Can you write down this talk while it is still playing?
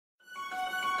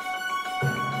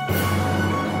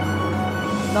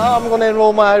Now I'm gonna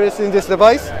enroll my iris in this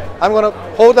device. I'm gonna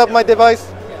hold up my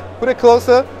device, put it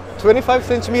closer, 25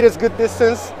 centimeters good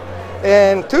distance,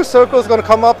 and two circles gonna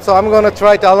come up. So I'm gonna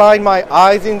try to align my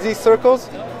eyes in these circles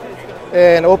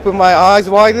and open my eyes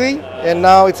widely. And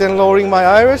now it's enrolling my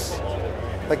iris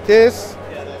like this,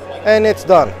 and it's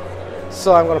done.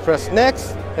 So I'm gonna press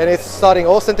next, and it's starting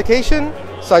authentication.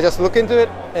 So I just look into it,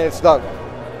 and it's done.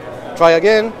 Try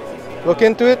again, look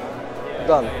into it,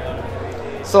 done.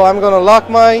 So I'm gonna lock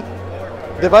my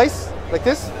device like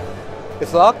this.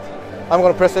 It's locked. I'm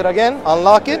gonna press it again,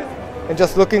 unlock it, and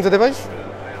just look into the device,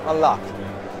 unlock.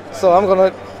 So I'm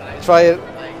gonna try it.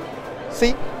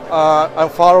 See, I'm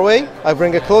far away. I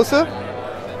bring it closer.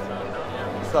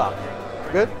 Stop.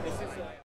 Good.